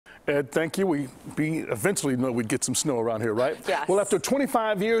Ed, thank you. We eventually know we'd get some snow around here, right? Yes. Well, after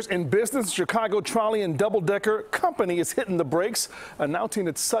 25 years in business, Chicago Trolley and double-decker company is hitting the brakes, announcing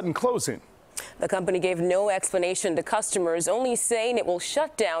its sudden closing. The company gave no explanation to customers, only saying it will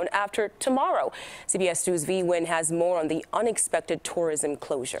shut down after tomorrow. CBS 2's V Wynn has more on the unexpected tourism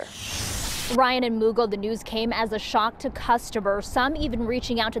closure. Ryan and Mugo, the news came as a shock to customers, some even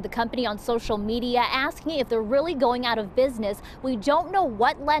reaching out to the company on social media, asking if they're really going out of business. We don't know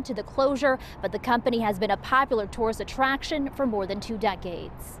what led to the closure, but the company has been a popular tourist attraction for more than 2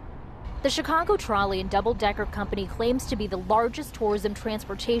 decades. The Chicago Trolley and Double-Decker Company claims to be the largest tourism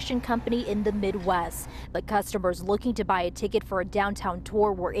transportation company in the Midwest. But customers looking to buy a ticket for a downtown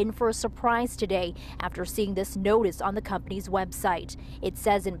tour were in for a surprise today after seeing this notice on the company's website. It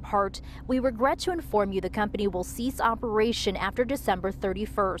says in part, "We regret to inform you the company will cease operation after December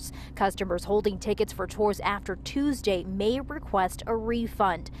 31st. Customers holding tickets for tours after Tuesday may request a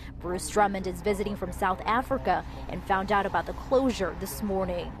refund." Bruce Drummond is visiting from South Africa and found out about the closure this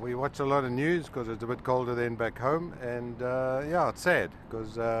morning. We watch a lot of news because it's a bit colder than back home, and yeah, it's sad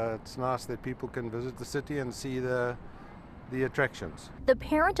because it's nice that people can visit the city and see the attractions. The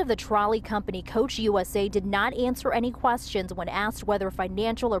parent of the trolley company, Coach USA, did not answer any questions when asked whether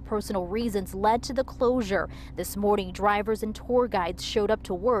financial or personal reasons led to the closure. This morning, drivers and tour guides showed up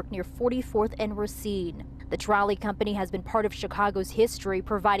to work near 44th and Racine. The trolley company has been part of Chicago's history,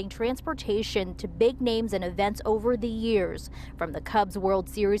 providing transportation to big names and events over the years, from the Cubs World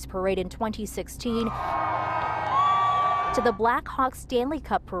Series parade in 2016 to the Blackhawks Stanley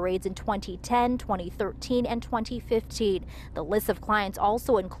Cup parades in 2010, 2013, and 2015. The list of clients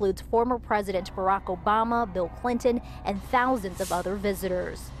also includes former President Barack Obama, Bill Clinton, and thousands of other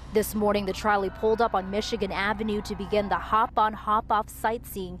visitors. This morning, the trolley pulled up on Michigan Avenue to begin the Hop-On, Hop-Off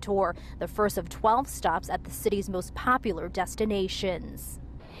sightseeing tour, the first of 12 stops at the city's most popular destinations.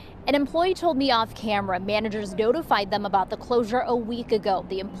 An employee told me off camera managers notified them about the closure a week ago.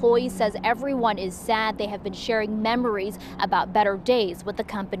 The employee says everyone is sad. They have been sharing memories about better days with the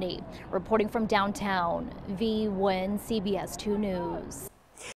company. Reporting from downtown, V Wynn, CBS 2 News.